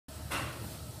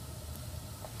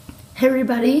Hey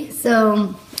everybody,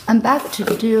 so I'm back to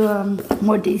do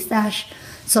more Destash.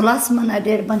 So last month I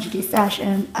did a bunch of Destash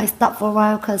and I stopped for a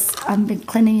while because I've been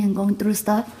cleaning and going through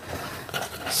stuff.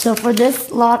 So for this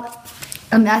lot,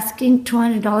 I'm asking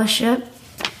 $200 ship.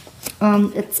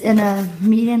 It's in a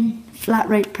medium flat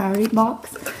rate priority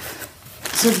box.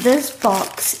 So this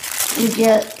box, you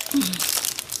get,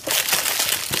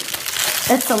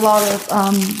 it's a lot of,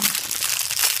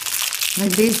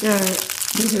 like these are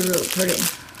really pretty.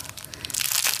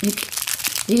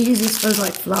 You use this for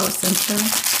like flower center.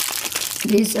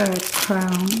 These are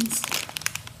crowns.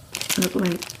 Look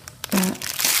like that.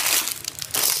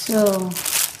 So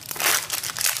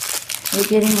we're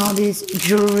getting all these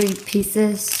jewelry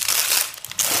pieces.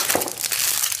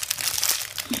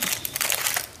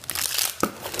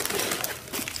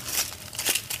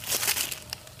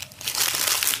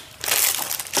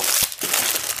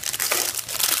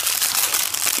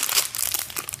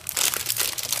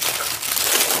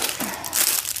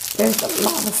 There's a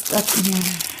lot of stuff in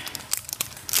here.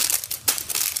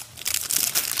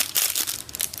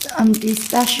 I'm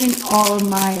destashing all of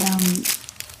my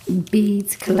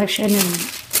beads collection and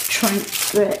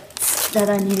trinkets that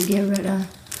I need to get rid of.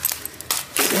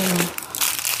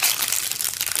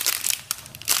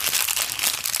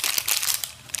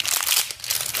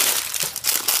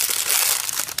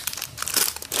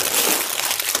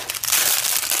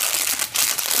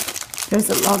 So there's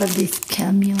a lot of these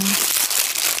cameos.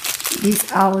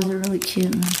 These owls are really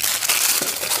cute.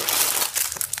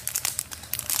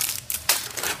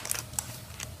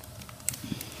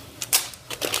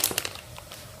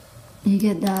 You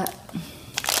get that.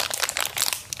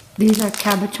 These are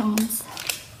cabochons.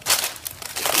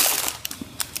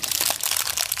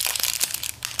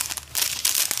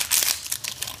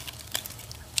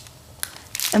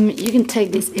 I mean, you can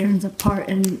take these earrings apart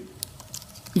and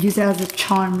use it as a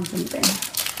charm or something.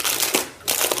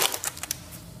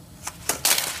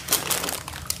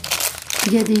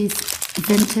 You get these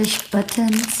vintage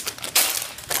buttons.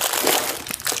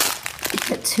 You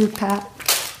get 2-pack.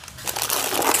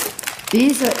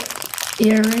 These are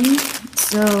earrings,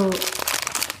 so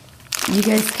you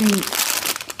guys can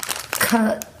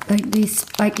cut like this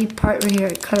spiky part right here,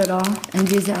 cut it off, and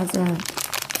use it as a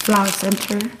flower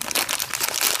center.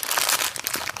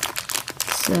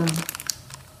 So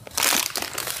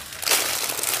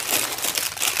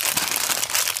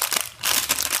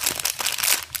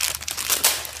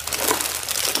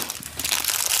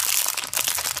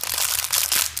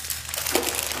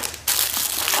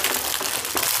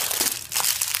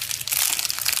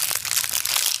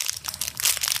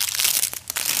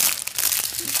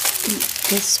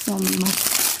this one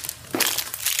must.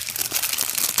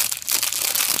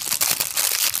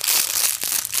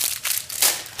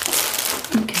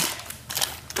 Okay.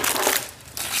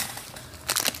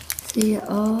 See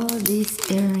all these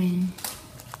earrings.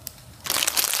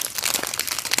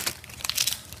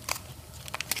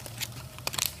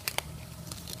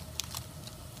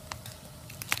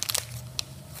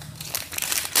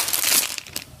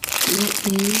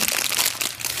 These.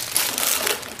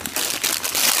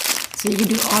 So you can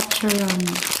do otter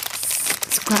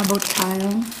Scrabble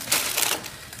tile.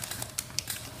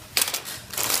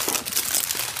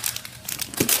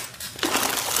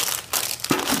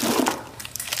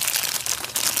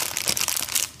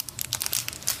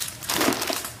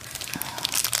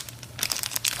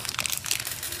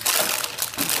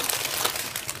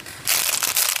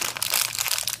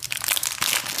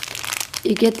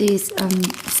 You get these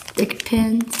stick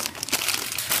pins.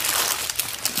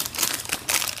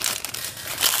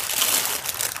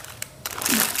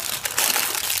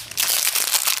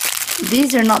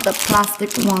 These are not the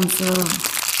plastic ones,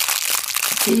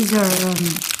 these are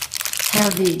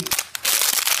heavy.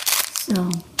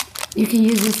 So you can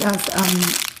use this as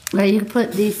where you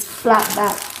put these flat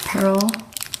back pearl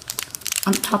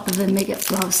on top of it, make it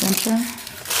flower center.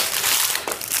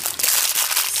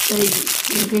 So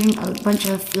you're getting a bunch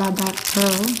of flat back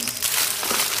pearls.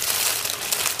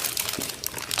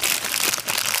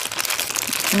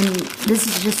 And this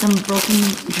is just some broken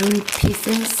jewelry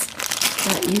pieces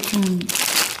that you can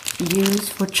use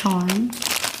for charm.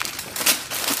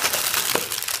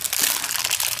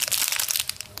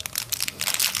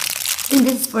 And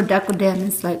this is for decorative,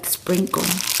 it's like sprinkle.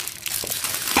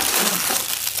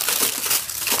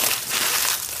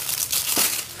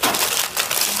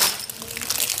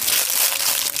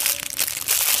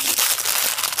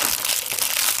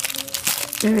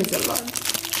 There is a lot.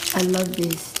 I love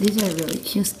these. These are really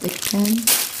cute stick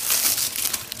pins.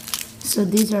 So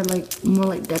these are like more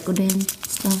like decorative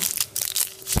stuff.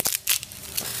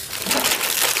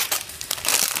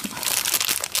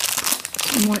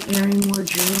 more earring, more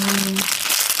jewelry,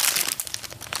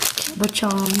 cable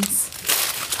charms,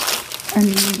 and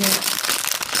then you get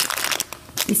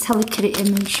this Hello Kitty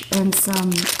image and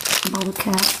some bottle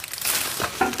cap,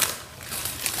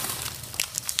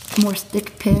 more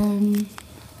stick pin.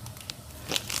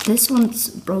 This one's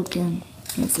broken.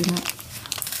 You see that?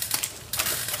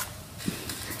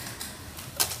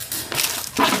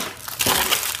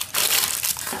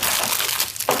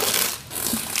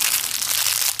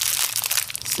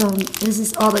 So this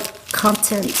is all the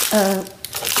content of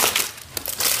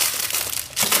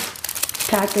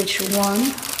package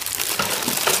 1.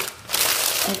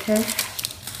 Okay.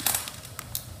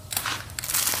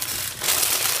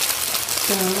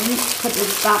 So let me put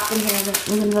this back in here and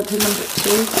we're going to go to number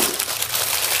 2.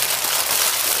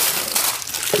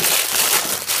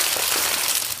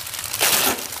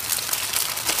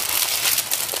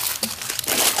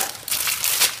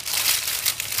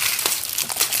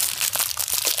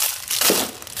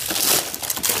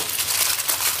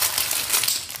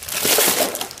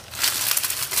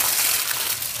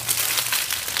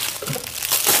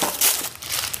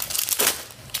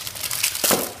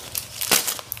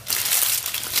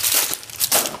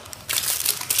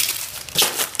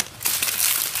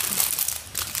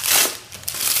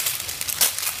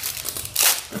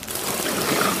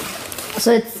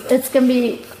 So it's gonna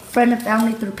be friend and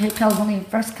family through PayPal, only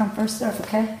first come first serve.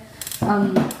 Okay.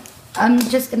 I'm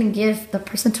just gonna give the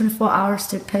person 24 hours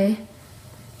to pay.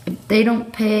 If they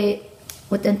don't pay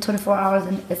within 24 hours,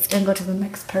 then it's gonna go to the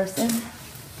next person.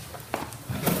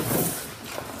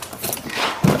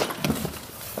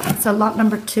 So lot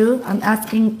number 2, I'm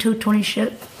asking $2.20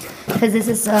 ship because this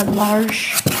is a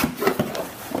large.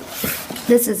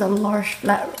 This is a large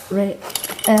flat rate,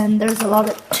 and there's a lot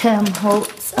of Tim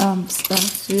Holtz stuff.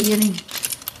 So you're getting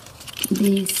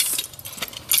these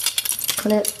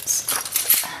clips.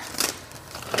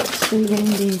 So you're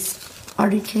getting these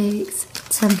party cakes,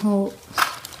 Tim Holtz.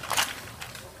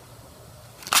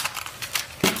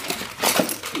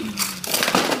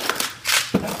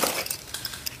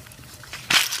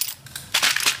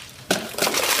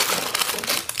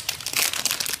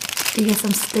 You get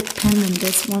some stick pin in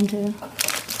this one too.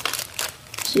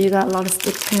 So you got a lot of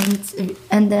stick pins,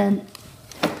 and then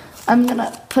I'm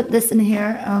gonna put this in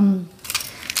here.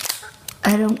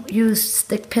 I don't use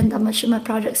stick pin that much in my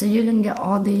project, so you can get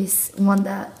all these. One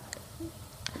that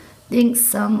I think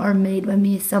some are made by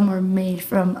me, some are made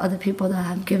from other people that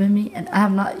have given me, and I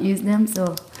have not used them,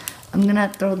 so I'm gonna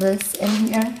throw this in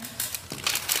here.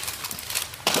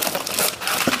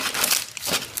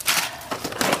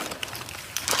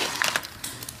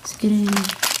 Just getting.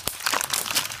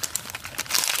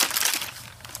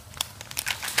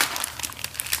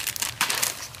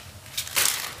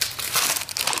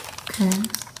 Okay.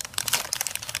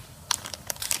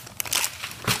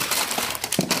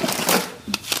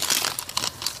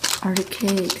 Party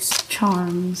cakes,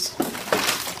 charms.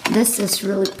 This is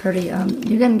really pretty.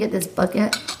 You're gonna get this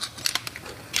bucket.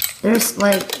 There's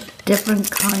like different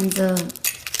kinds of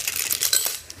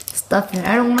stuff here.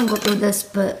 I don't want to go through this,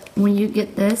 but when you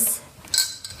get this,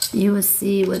 you will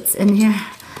see what's in here.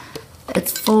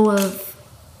 It's full of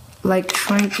like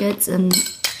trinkets and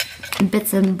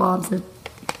bits and bobs of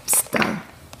stuff.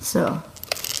 So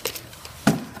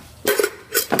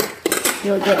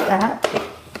you'll get that.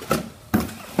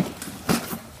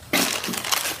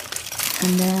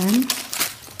 And then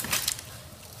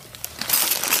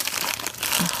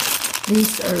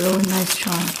these are really nice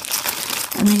charms.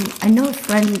 I mean, I know a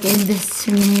friend gave this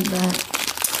to me, but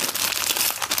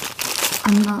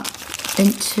I'm not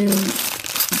into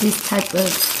this type of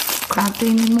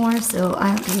crafting anymore, so I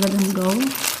have to let them go.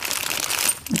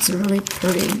 It's a really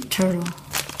pretty turtle.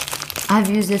 I've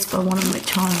used this for one of my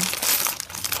charms.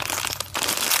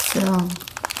 So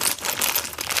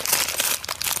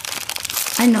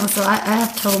I know, so I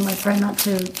have told my friend not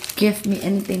to gift me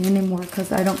anything anymore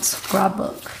because I don't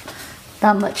scrapbook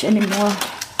that much anymore.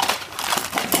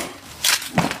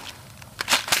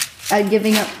 I'm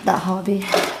giving up that hobby.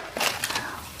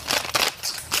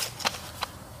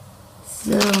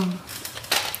 So,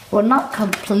 well, not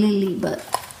completely, but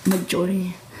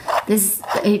majority. This is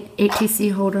the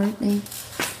ATC holder thing.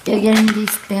 You're getting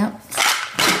these stamps.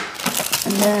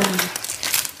 And then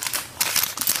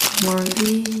more of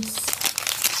these.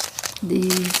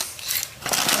 These.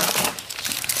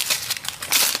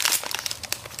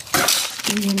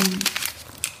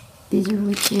 These are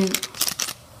really cute.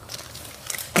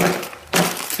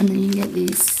 And then you get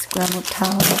these scrambled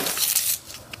towels.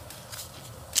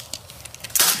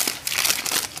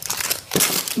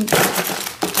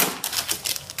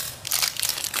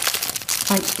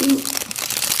 I think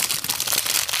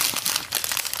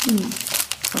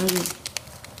What are these?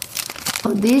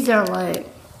 Oh, these are like,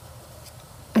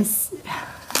 I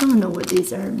don't know what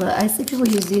these are, but I see people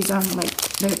use these on like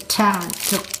their tag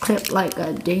to clip like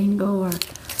a dango or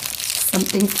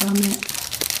something from it.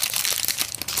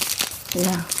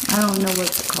 Yeah, I don't know what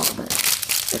it's called, but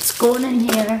it's going in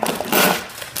here.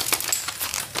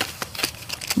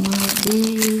 More of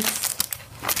these.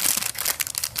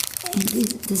 And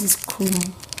this is cool.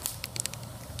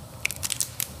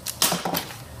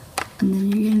 And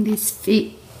then you're getting these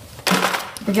feet.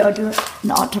 If y'all do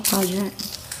an auto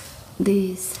project,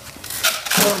 these.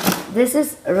 So this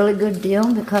is a really good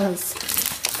deal because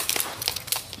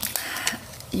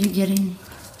you're getting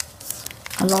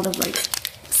a lot of like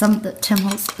some of the Tim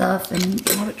Holtz stuff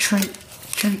and more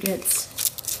trinkets,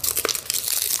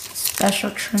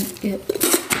 special trinket,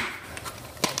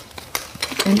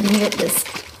 and you get this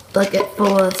bucket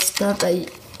full of stuff that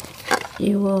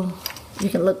you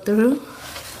can look through.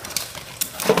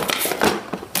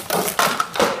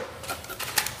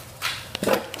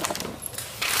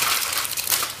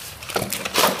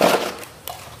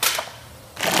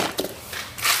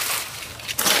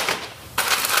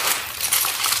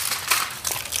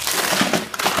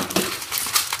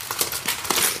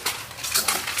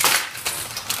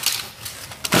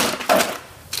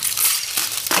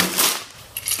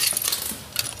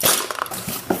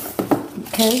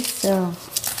 Okay, so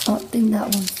I think that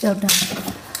one's still done.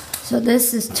 So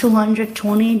this is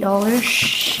 $220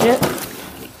 ship.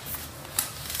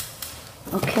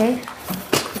 Okay,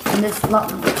 and this is lot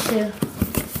number 2.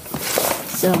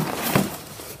 So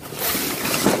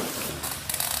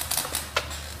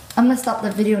I'm gonna stop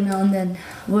the video now and then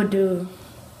we'll do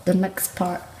the next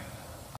part.